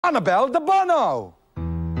Annabelle Debono.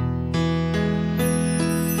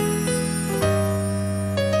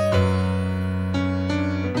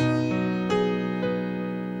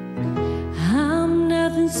 I'm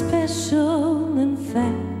nothing special, in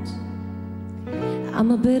fact, I'm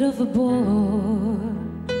a bit of a bore.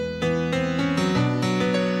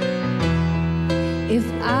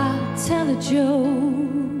 If I tell a joke,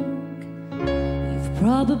 you've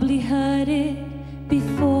probably heard it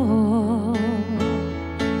before.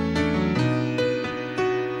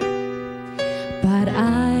 But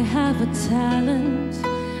I have a talent,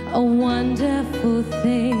 a wonderful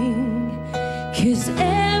thing, 'cause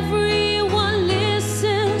everyone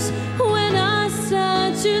listens when I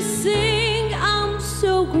start to sing. I'm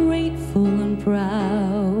so grateful and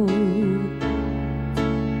proud.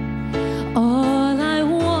 All I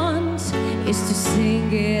want is to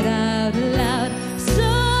sing it out loud. So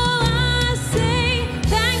I say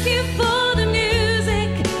thank you for the music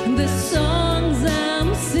and the songs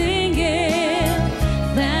I'm singing.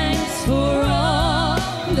 Thanks for all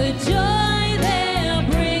the joy they're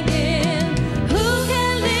bringing. Who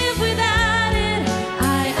can live without it?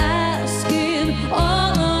 I ask in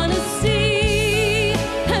all honesty.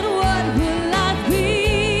 And what will life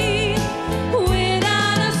be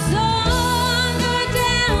without a song or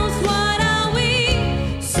dance? What are we?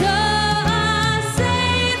 So I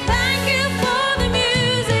say thank you for the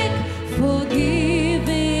music, for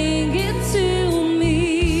giving it to me.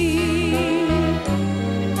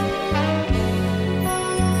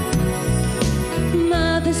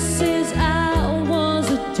 Mother says I was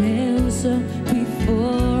a dancer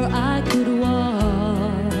before I could walk.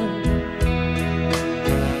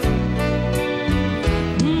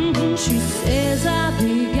 She says I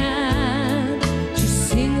began to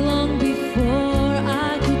sing long before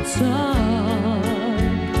I could talk.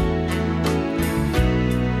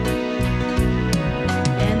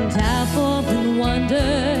 And I've often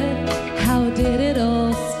wondered, how did it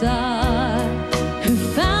all start? Who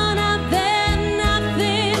found out that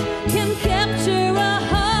nothing can capture a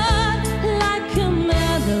heart like a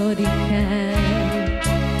melody can?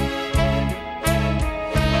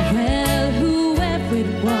 Well, whoever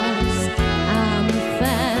it was, I'm a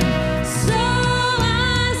fan. So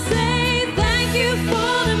I say thank you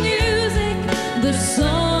for the music, the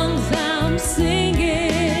songs I'm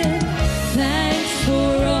singing. Thanks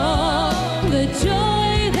for all the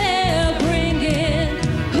joy they're bringing.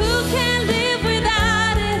 Who can live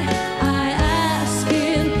without it? I ask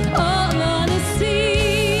in all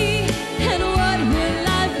honesty. And what will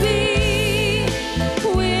life be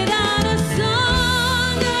without a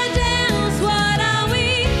song or dance? What are we?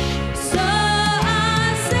 So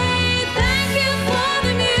I say thank you for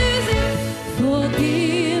the music, for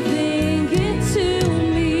giving it to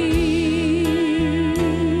me.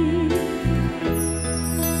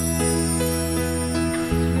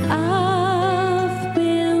 I've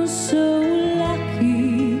been so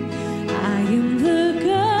lucky. I am the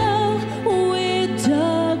girl with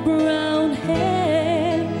dark brown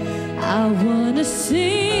hair. I wanna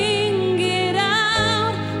sing it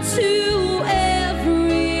out to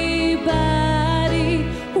everybody.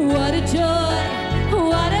 What a joy,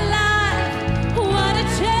 what a life, what a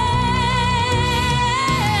chance.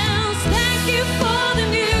 Thank you for the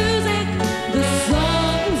music, the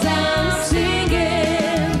songs I'm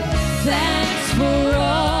singing. Thanks for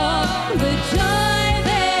all the joy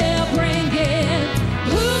they're bringing.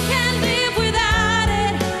 Who can live without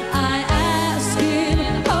it? I ask in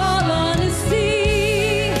all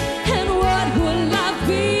honesty. And what will life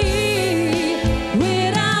be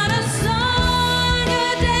without a song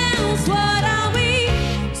or dance? What are we?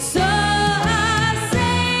 So I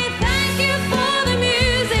say thank you for the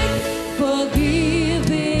music, for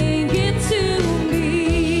giving it to me.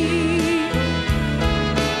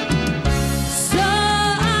 So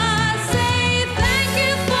I say thank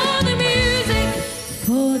you for the music,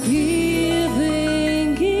 for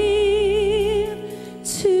giving it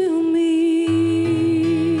to me.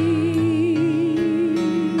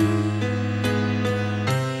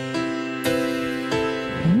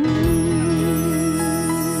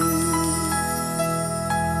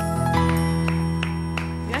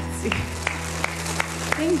 Grazie.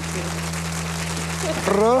 Thank you.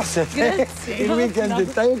 Proset. Grazie. Il-weekend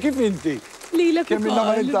tajja kif inti? Lilek Kemm minna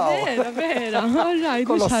ma nintaw. Vera. All right,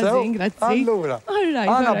 mux Kolla sew? ħażin, grazzi. Allura. All right,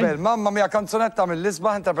 Annabelle, mamma mia kanzunetta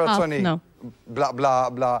mill-isbaħ interpretazzjoni.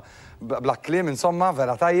 Ħafna. Bla klim, insomma,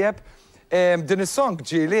 vera tajjeb. Din is-song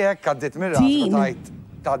ġieli hekk għaddit mirra, Din. tajt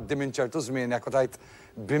tgħaddi minn ċertu żmien, jekk tajt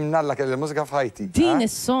bimnalla kell il-mużika f'ħajti. Din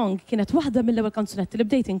is-song kienet waħda mill-ewwel kanzunetti li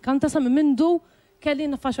bdejt inkanta sa minn mindu kelli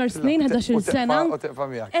nafaxar snin, 11 sena. U tiqfa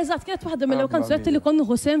miegħek. Eżatt, kienet waħda mill-kanzunetti li konnu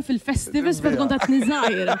ħusem fil-festivals fejn kont qed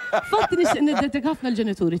niżgħira. Fatti nixtieq niddedika ħafna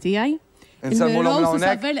l-ġenituri tiegħi. Insemmu l-għom Il-Rose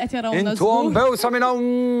li qed jarawna Intom bewsa minn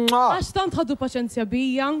hawn. Għax tant ħaddu paċenzja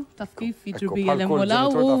bija, taf kif jiġu bija l-emmolaw.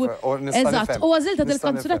 Eżatt, u għażilta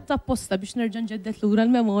dil-kanzunetta apposta biex nerġa' nġeddet lura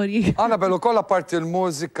l-memorji. Annabelle ukoll apparti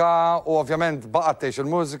l-mużika u ovvjament baqgħet tgħix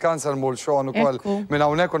il-mużika, nselmu l-Xon ukoll minn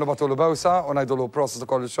hawnhekk u nibgħatulu bewsa u ngħidulu proċess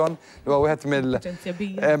ukoll il-Xon li huwa wieħed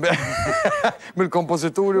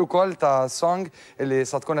mill-kompożituri wkoll ta' song li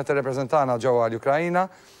sa tkun qed tirrepreżentana ġewwa l-Ukrajina,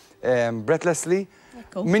 Breathlessly.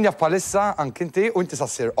 Min jaf palissa anki inti u inti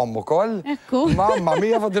sassir ommu koll. Ekku. Mamma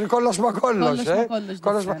mia fadil kollox ma kollox,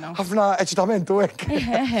 Kollox ma ħafna eċitamentu hekk.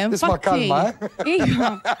 Isma' kalma, Iva,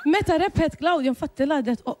 meta rebħet Claudia infatti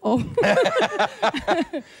ladet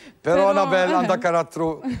Però Annabelle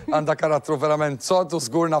għandha karattru verament sod u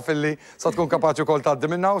żgurna filli sa tkun kapaċi wkoll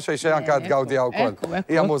tgħaddi minnha u xejn anke qed tgawdiha wkoll.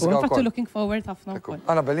 Hija mużika wkoll. Infatti looking forward ħafna wkoll.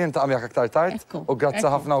 Annabelle jien taqam jak aktar tard u grazzi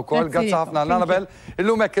ħafna wkoll, grazzi ħafna Annabelle.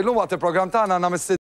 Illum hekk illum waqt il-programm tagħna għandna